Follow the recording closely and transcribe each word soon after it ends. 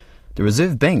The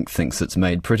Reserve Bank thinks it's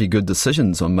made pretty good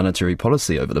decisions on monetary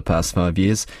policy over the past 5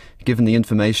 years, given the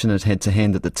information it had to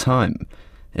hand at the time.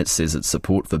 It says its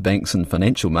support for banks and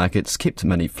financial markets kept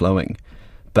money flowing.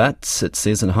 But, it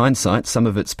says in hindsight, some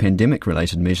of its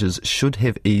pandemic-related measures should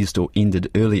have eased or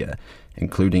ended earlier,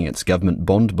 including its government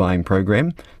bond buying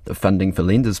program, the Funding for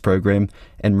Lenders program,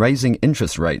 and raising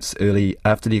interest rates early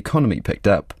after the economy picked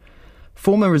up.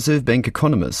 Former Reserve Bank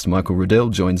economist Michael Riddell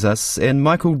joins us. And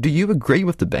Michael, do you agree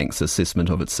with the bank's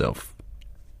assessment of itself?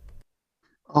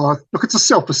 Look, it's a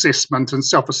self-assessment, and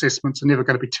self-assessments are never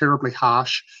going to be terribly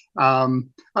harsh.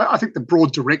 I think the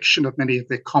broad direction of many of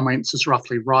their comments is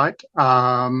roughly right,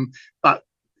 but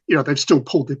they've still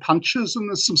pulled their punches, and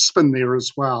there's some spin there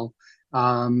as well.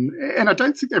 And I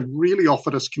don't think they've really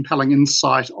offered us compelling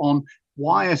insight on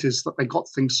why it is that they got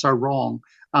things so wrong.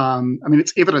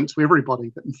 It's evident to everybody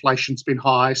that inflation's been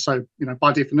high, so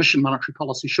by definition, monetary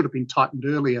policy should have been tightened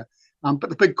earlier. But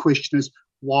the big question is,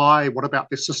 why? What about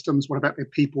their systems? What about their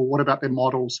people? What about their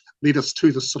models led us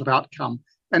to this sort of outcome?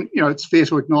 And, it's fair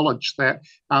to acknowledge that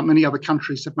many other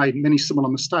countries have made many similar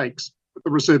mistakes, but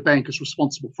the Reserve Bank is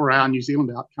responsible for our New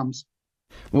Zealand outcomes.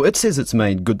 Well, it says it's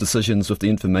made good decisions with the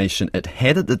information it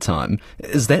had at the time.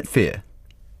 Is that fair?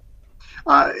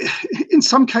 In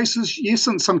some cases, yes.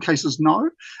 In some cases,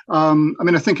 no.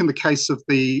 I think in the case of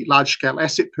the large-scale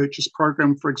asset purchase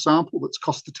program, for example, that's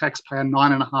cost the taxpayer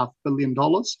 $9.5 billion,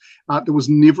 there was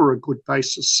never a good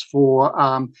basis for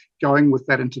going with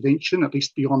that intervention, at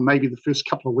least beyond maybe the first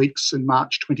couple of weeks in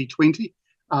March 2020.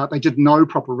 They did no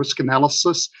proper risk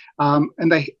analysis,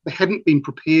 and they hadn't been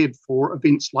prepared for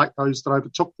events like those that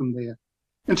overtook them there.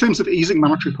 In terms of easing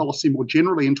monetary policy more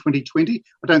generally in 2020,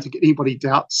 I don't think anybody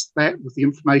doubts that with the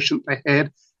information that they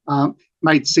had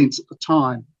made sense at the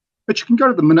time. But you can go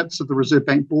to the minutes of the Reserve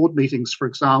Bank board meetings, for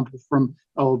example, from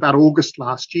about August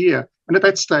last year. And at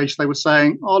that stage, they were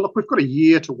saying, look, we've got a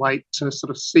year to wait to sort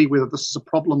of see whether this is a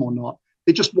problem or not.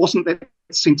 There just wasn't that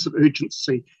sense of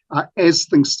urgency as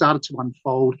things started to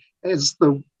unfold, as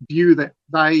the view that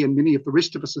they and many of the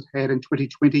rest of us had in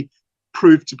 2020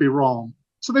 proved to be wrong.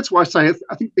 So that's why I say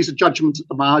I think these are judgments at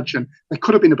the margin. They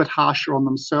could have been a bit harsher on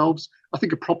themselves. I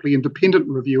think a properly independent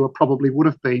reviewer probably would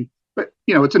have been. But,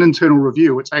 it's an internal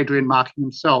review. It's Adrian Marking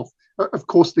himself. Of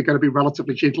course, they're going to be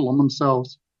relatively gentle on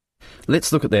themselves.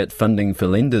 Let's look at that Funding for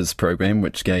Lenders program,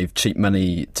 which gave cheap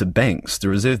money to banks. The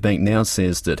Reserve Bank now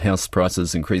says that house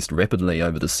prices increased rapidly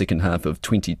over the second half of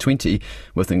 2020,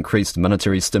 with increased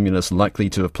monetary stimulus likely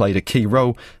to have played a key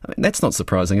role. That's not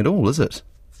surprising at all, is it?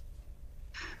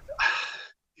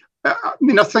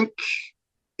 I think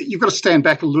you've got to stand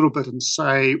back a little bit and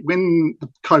say when the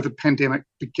COVID pandemic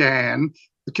began,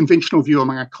 the conventional view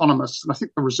among economists, and I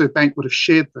think the Reserve Bank would have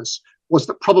shared this, was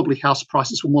that probably house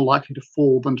prices were more likely to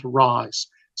fall than to rise.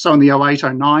 So in the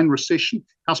 08-09 recession,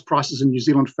 house prices in New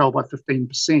Zealand fell by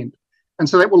 15%. And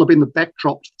so that will have been the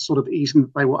backdrop to the sort of easing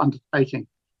that they were undertaking.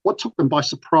 What took them by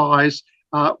surprise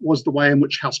was the way in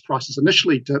which house prices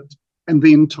initially dipped and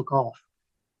then took off.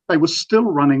 They were still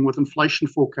running with inflation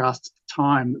forecasts at the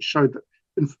time that showed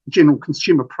that general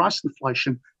consumer price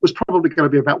inflation was probably going to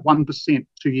be about 1%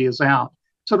 2 years out.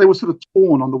 So they were sort of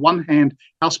torn. On the one hand,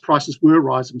 house prices were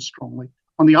rising strongly.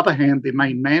 On the other hand, their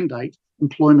main mandate,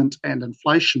 employment and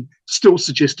inflation, still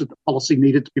suggested that policy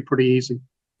needed to be pretty easy.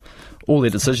 All their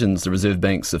decisions, the Reserve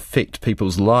Banks, affect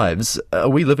people's lives. Are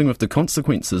we living with the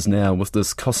consequences now with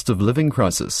this cost of living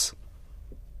crisis?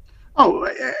 Oh,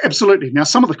 absolutely. Now,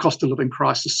 some of the cost of living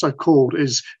crisis, so-called,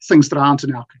 is things that aren't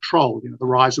in our control, the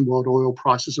rise in world oil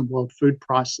prices and world food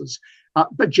prices.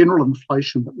 But general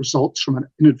inflation that results from an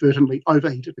inadvertently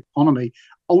overheated economy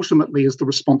ultimately is the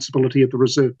responsibility of the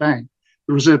Reserve Bank.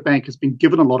 The Reserve Bank has been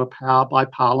given a lot of power by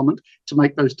Parliament to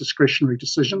make those discretionary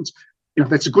decisions.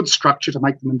 That's a good structure to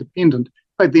make them independent.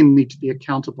 They then need to be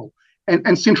accountable.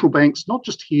 And central banks, not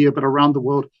just here but around the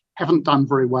world, haven't done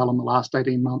very well in the last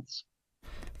 18 months.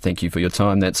 Thank you for your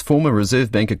time. That's former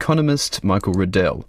Reserve Bank economist Michael Riddell.